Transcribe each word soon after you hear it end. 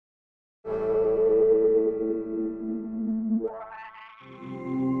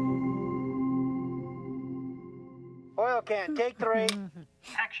can. Take 3.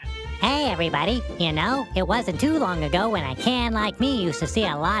 Action. Hey, everybody. You know, it wasn't too long ago when a can like me used to see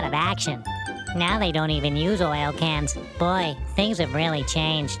a lot of action. Now they don't even use oil cans. Boy, things have really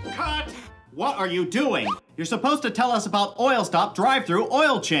changed. Cut! What are you doing? You're supposed to tell us about Oilstop drive-through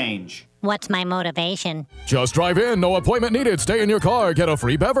oil change. What's my motivation? Just drive in, no appointment needed. Stay in your car, get a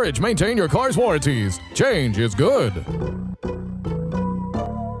free beverage, maintain your car's warranties. Change is good.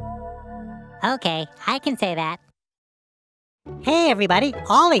 Okay, I can say that. Hey everybody,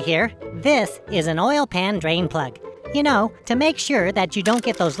 Ollie here. This is an oil pan drain plug. You know, to make sure that you don't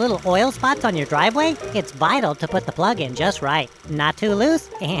get those little oil spots on your driveway, it's vital to put the plug in just right. Not too loose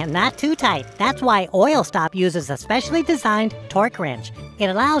and not too tight. That's why Oilstop uses a specially designed torque wrench. It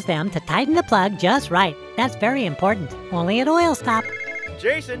allows them to tighten the plug just right. That's very important. Only at Oilstop.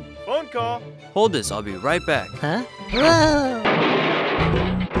 Jason, phone call. Hold this, I'll be right back. Huh? Whoa!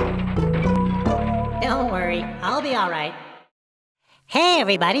 Don't worry, I'll be all right. Hey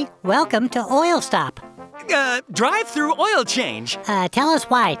everybody, welcome to Oilstop. Drive-through oil change. Tell us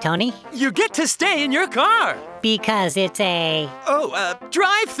why, Tony. You get to stay in your car. Because it's a...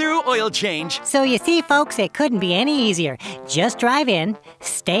 Drive-through oil change. So you see, folks, it couldn't be any easier. Just drive in,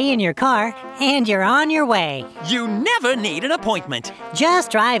 stay in your car, and you're on your way. You never need an appointment.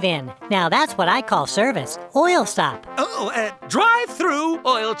 Just drive in. Now that's what I call service. Oilstop. Drive-through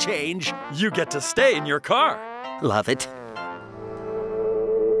oil change. You get to stay in your car. Love it.